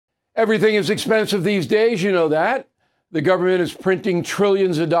Everything is expensive these days, you know that. The government is printing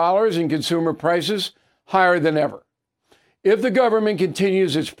trillions of dollars and consumer prices higher than ever. If the government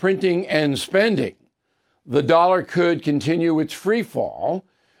continues its printing and spending, the dollar could continue its free fall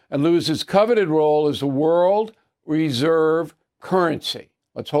and lose its coveted role as the world reserve currency.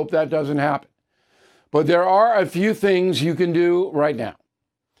 Let's hope that doesn't happen. But there are a few things you can do right now.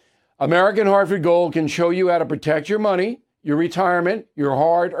 American Hartford Gold can show you how to protect your money, your retirement, your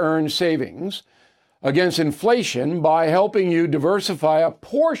hard-earned savings against inflation by helping you diversify a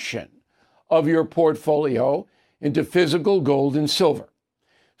portion of your portfolio into physical gold and silver.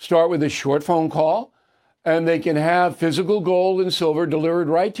 Start with a short phone call, and they can have physical gold and silver delivered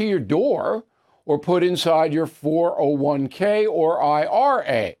right to your door or put inside your 401k or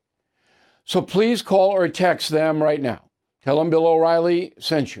IRA. So please call or text them right now. Tell them Bill O'Reilly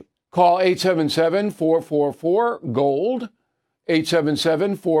sent you. Call 877-444-GOLD,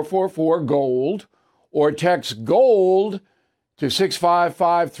 877-444-GOLD, or text GOLD to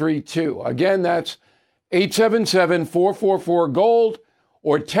 65532. Again, that's 877-444-GOLD,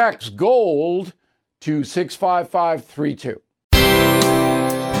 or text GOLD to 65532.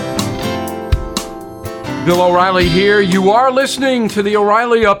 Bill O'Reilly here. You are listening to the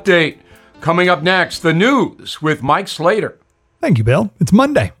O'Reilly Update. Coming up next, the news with Mike Slater. Thank you, Bill. It's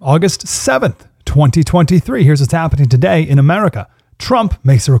Monday, August 7th, 2023. Here's what's happening today in America. Trump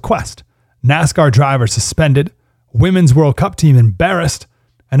makes a request. NASCAR driver suspended. Women's World Cup team embarrassed.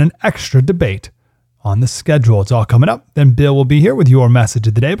 And an extra debate on the schedule. It's all coming up. Then Bill will be here with your message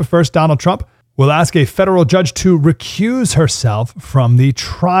of the day. But first, Donald Trump will ask a federal judge to recuse herself from the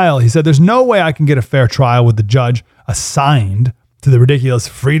trial. He said, there's no way I can get a fair trial with the judge assigned to the ridiculous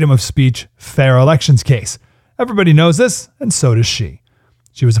freedom of speech, fair elections case. Everybody knows this, and so does she.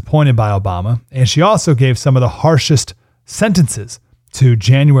 She was appointed by Obama, and she also gave some of the harshest sentences to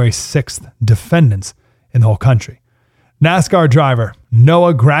January 6th defendants in the whole country. NASCAR driver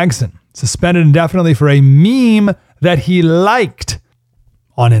Noah Gragson suspended indefinitely for a meme that he liked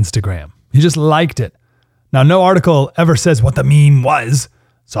on Instagram. He just liked it. Now, no article ever says what the meme was,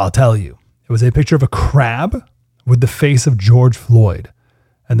 so I'll tell you. It was a picture of a crab with the face of George Floyd,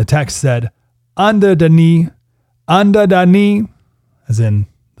 and the text said, under the knee, as in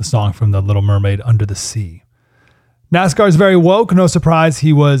the song from The Little Mermaid, Under the Sea. NASCAR is very woke. No surprise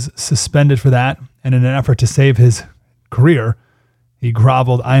he was suspended for that. And in an effort to save his career, he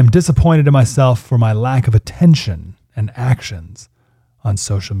groveled, I am disappointed in myself for my lack of attention and actions on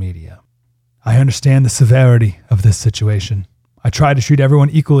social media. I understand the severity of this situation. I try to treat everyone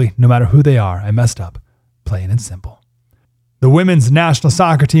equally, no matter who they are. I messed up, plain and simple. The women's national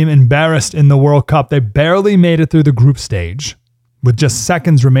soccer team embarrassed in the World Cup. They barely made it through the group stage. With just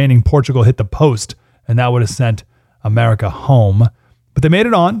seconds remaining, Portugal hit the post, and that would have sent America home. But they made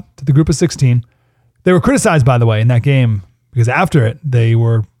it on to the group of 16. They were criticized, by the way, in that game, because after it, they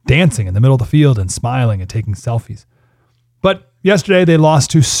were dancing in the middle of the field and smiling and taking selfies. But yesterday, they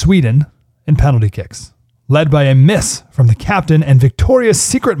lost to Sweden in penalty kicks, led by a miss from the captain and Victoria's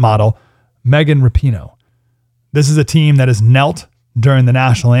Secret model, Megan Rapinoe. This is a team that has knelt during the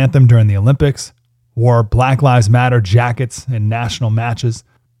national anthem during the Olympics, wore Black Lives Matter jackets in national matches.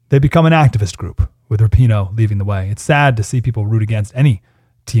 They become an activist group, with Rapinoe leading the way. It's sad to see people root against any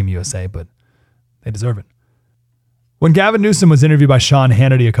Team USA, but they deserve it. When Gavin Newsom was interviewed by Sean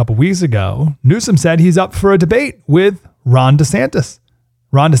Hannity a couple weeks ago, Newsom said he's up for a debate with Ron DeSantis.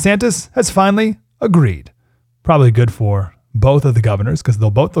 Ron DeSantis has finally agreed. Probably good for both of the governors because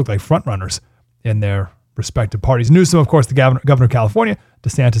they'll both look like frontrunners in their respective parties. Newsom, of course, the governor of California.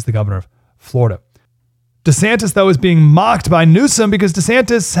 DeSantis, the governor of Florida. DeSantis, though, is being mocked by Newsom because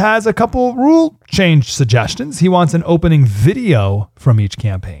DeSantis has a couple rule change suggestions. He wants an opening video from each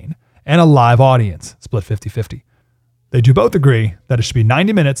campaign and a live audience, split 50-50. They do both agree that it should be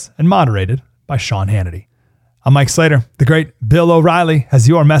 90 minutes and moderated by Sean Hannity. I'm Mike Slater. The great Bill O'Reilly has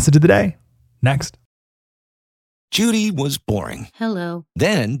your message of the day. Next. Judy was boring. Hello.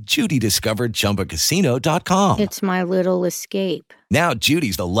 Then Judy discovered ChumbaCasino.com. It's my little escape. Now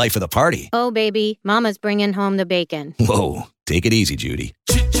Judy's the life of the party. Oh, baby, mama's bringing home the bacon. Whoa, take it easy, Judy.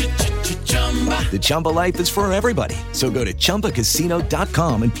 The Chumba life is for everybody. So go to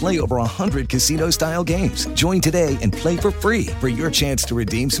ChumbaCasino.com and play over 100 casino-style games. Join today and play for free for your chance to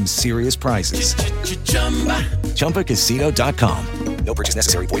redeem some serious prizes. ChumbaCasino.com. No purchase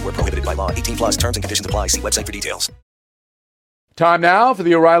necessary. Void where prohibited by law. 18+ terms and conditions apply. See website for details. Time now for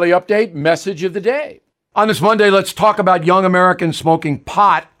the O'Reilly Update message of the day. On this Monday, let's talk about young Americans smoking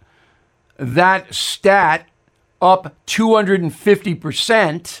pot. That stat up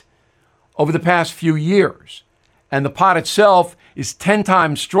 250% over the past few years. And the pot itself is 10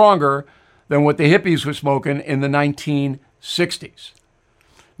 times stronger than what the hippies were smoking in the 1960s.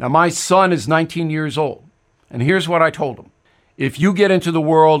 Now, my son is 19 years old, and here's what I told him. If you get into the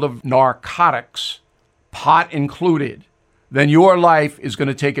world of narcotics, pot included, then your life is going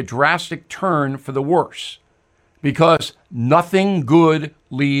to take a drastic turn for the worse, because nothing good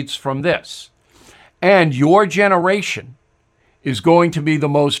leads from this. And your generation is going to be the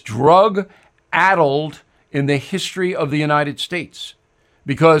most drug-addled in the history of the United States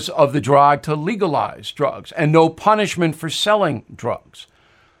because of the drive to legalize drugs and no punishment for selling drugs.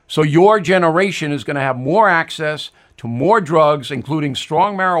 So your generation is going to have more access to more drugs, including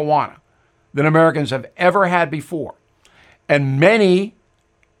strong marijuana, than Americans have ever had before. And many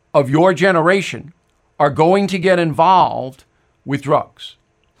of your generation are going to get involved with drugs.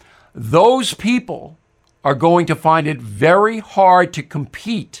 Those people are going to find it very hard to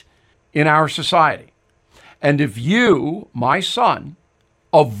compete in our society. And if you, my son,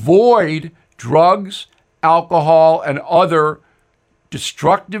 avoid drugs, alcohol, and other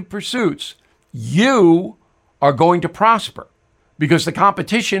destructive pursuits, you are going to prosper because the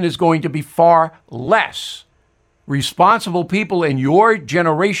competition is going to be far less. Responsible people in your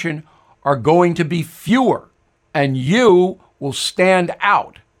generation are going to be fewer, and you will stand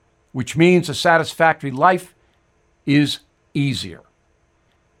out, which means a satisfactory life is easier.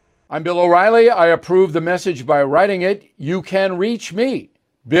 I'm Bill O'Reilly. I approve the message by writing it. You can reach me,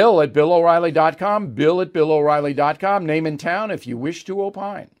 Bill at BillO'Reilly.com, Bill at BillO'Reilly.com, name and town if you wish to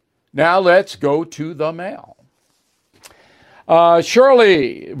opine. Now let's go to the mail.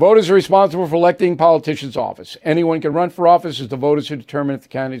 Shirley, voters are responsible for electing politicians' office. Anyone can run for office. It's the voters who determine if the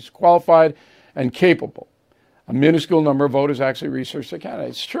candidate is qualified and capable. A minuscule number of voters actually research the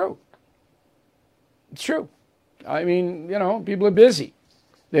candidate. It's true. It's true. I mean, you know, people are busy.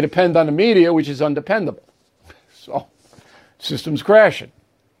 They depend on the media, which is undependable. So, system's crashing.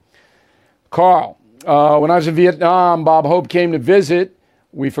 Carl, when I was in Vietnam, Bob Hope came to visit.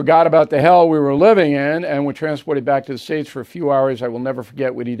 We forgot about the hell we were living in and were transported back to the States for a few hours. I will never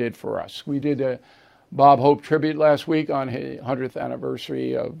forget what he did for us. We did a Bob Hope tribute last week on his 100th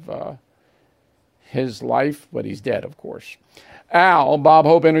anniversary of his life, but he's dead, of course. Al, Bob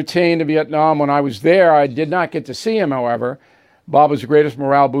Hope entertained in Vietnam when I was there. I did not get to see him, however. Bob was the greatest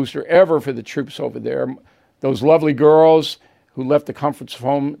morale booster ever for the troops over there. Those lovely girls who left the comforts of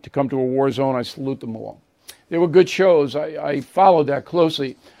home to come to a war zone, I salute them all. They were good shows. I followed that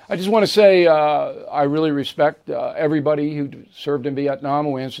closely. I just want to say I really respect everybody who served in Vietnam,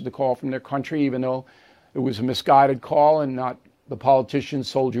 who answered the call from their country, even though it was a misguided call and not the politicians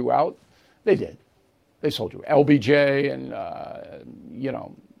sold you out. They did. They sold you. LBJ and,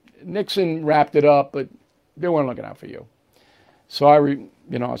 Nixon wrapped it up, but they weren't looking out for you. So I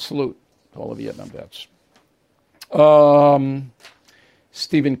salute all the Vietnam vets.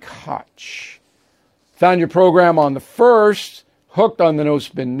 Stephen Koch. Found your program on the first, hooked on the No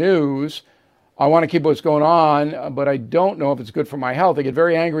Spin News. I want to keep what's going on, but I don't know if it's good for my health. I get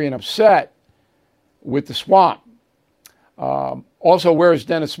very angry and upset with the swamp. Also, where is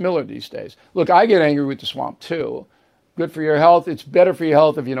Dennis Miller these days? Look, I get angry with the swamp too. Good for your health. It's better for your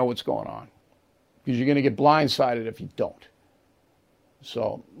health if you know what's going on, because you're going to get blindsided if you don't.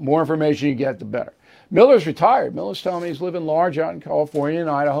 So more information you get, the better. Miller's retired. Miller's telling me he's living large out in California and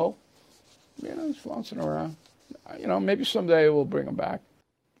Idaho. He's flouncing around. Maybe someday we'll bring him back.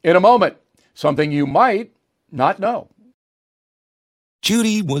 In a moment, something you might not know.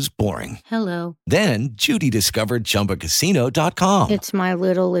 Judy was boring. Hello. Then Judy discovered ChumbaCasino.com. It's my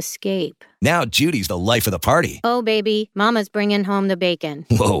little escape. Now Judy's the life of the party. Oh, baby, mama's bringing home the bacon.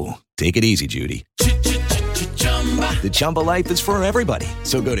 Whoa, take it easy, Judy. The Chumba life is for everybody.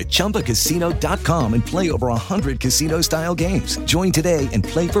 So go to ChumbaCasino.com and play over 100 casino-style games. Join today and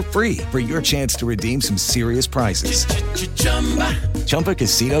play for free for your chance to redeem some serious prizes.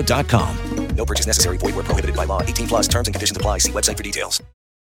 ChumbaCasino.com. No purchase necessary. Void where prohibited by law. 18+ terms and conditions apply. See website for details.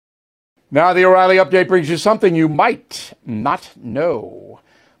 Now the O'Reilly Update brings you something you might not know.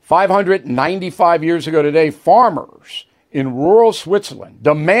 595 years ago today, farmers in rural Switzerland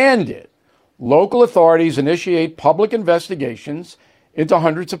demanded local authorities initiate public investigations into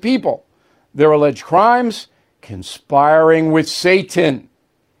hundreds of people. Their alleged crimes, conspiring with Satan.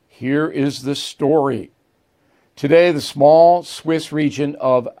 Here is the story. Today, the small Swiss region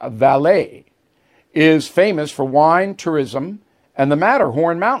of Valais is famous for wine, tourism, and the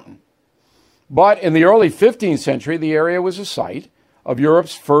Matterhorn mountain. But in the early 15th century, the area was a site of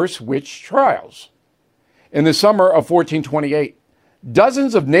Europe's first witch trials. In the summer of 1428,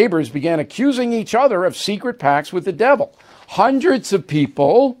 dozens of neighbors began accusing each other of secret pacts with the devil. Hundreds of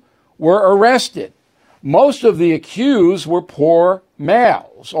people were arrested. Most of the accused were poor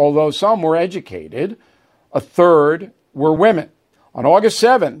males, although some were educated. A third were women. On August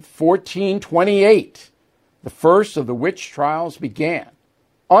 7, 1428, the first of the witch trials began.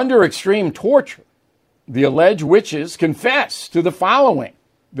 Under extreme torture, the alleged witches confessed to the following.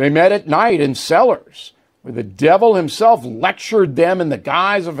 They met at night in cellars, where the devil himself lectured them in the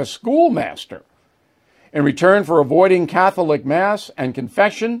guise of a schoolmaster. In return for avoiding Catholic Mass and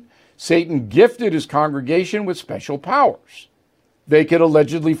confession, Satan gifted his congregation with special powers. They could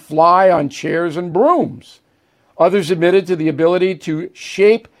allegedly fly on chairs and brooms. Others admitted to the ability to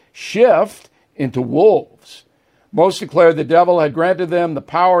shape-shift into wolves. Most declared the devil had granted them the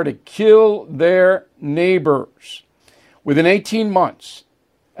power to kill their neighbors. Within 18 months,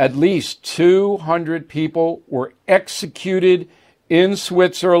 at least 200 people were executed in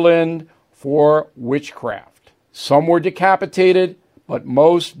Switzerland for witchcraft. Some were decapitated, but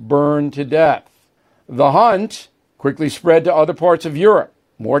most burned to death. The hunt quickly spread to other parts of Europe.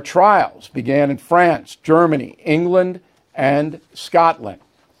 More trials began in France, Germany, England, and Scotland.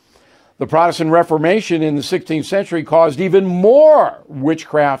 The Protestant Reformation in the 16th century caused even more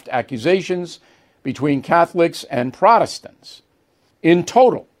witchcraft accusations between Catholics and Protestants. In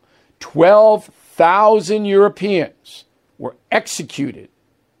total, 12,000 Europeans were executed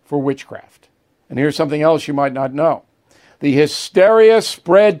for witchcraft. And here's something else you might not know. The hysteria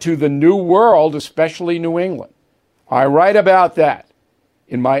spread to the New World, especially New England. I write about that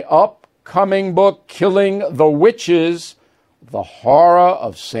in my upcoming book, Killing the Witches, The Horror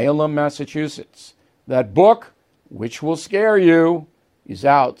of Salem, Massachusetts. That book, which will scare you, is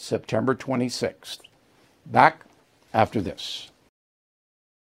out September 26th. Back after this.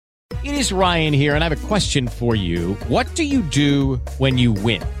 It is Ryan here, and I have a question for you. What do you do when you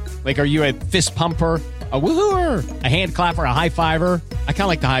win? Like, are you a fist pumper, a woohooer, a hand clapper, a high fiver? I kind of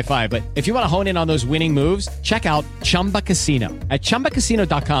like the high five, but if you want to hone in on those winning moves, check out Chumba Casino. At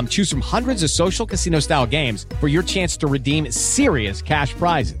ChumbaCasino.com, choose from hundreds of social casino-style games for your chance to redeem serious cash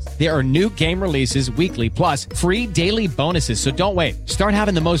prizes. There are new game releases weekly, plus free daily bonuses, so don't wait. Start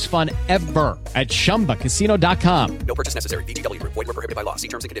having the most fun ever at ChumbaCasino.com. No purchase necessary. VGW Group. Void where prohibited by law. See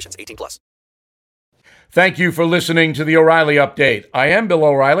terms and conditions. 18+. Thank you for listening to the O'Reilly Update. I am Bill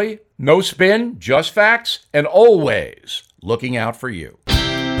O'Reilly. No spin, just facts, and always looking out for you.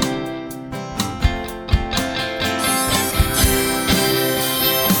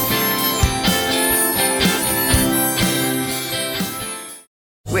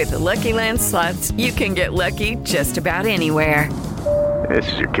 With the Lucky Land Slots, you can get lucky just about anywhere.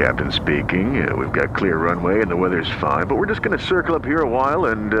 This is your captain speaking. We've got clear runway and the weather's fine, but we're just going to circle up here a while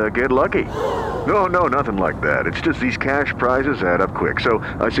and get lucky. No, nothing like that. It's just these cash prizes add up quick. So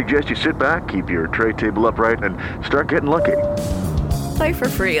I suggest you sit back, keep your tray table upright, and start getting lucky. Play for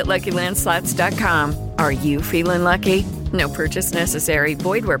free at LuckyLandSlots.com. Are you feeling lucky? No purchase necessary.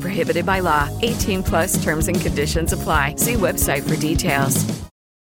 Void where prohibited by law. 18+ terms and conditions apply. See website for details.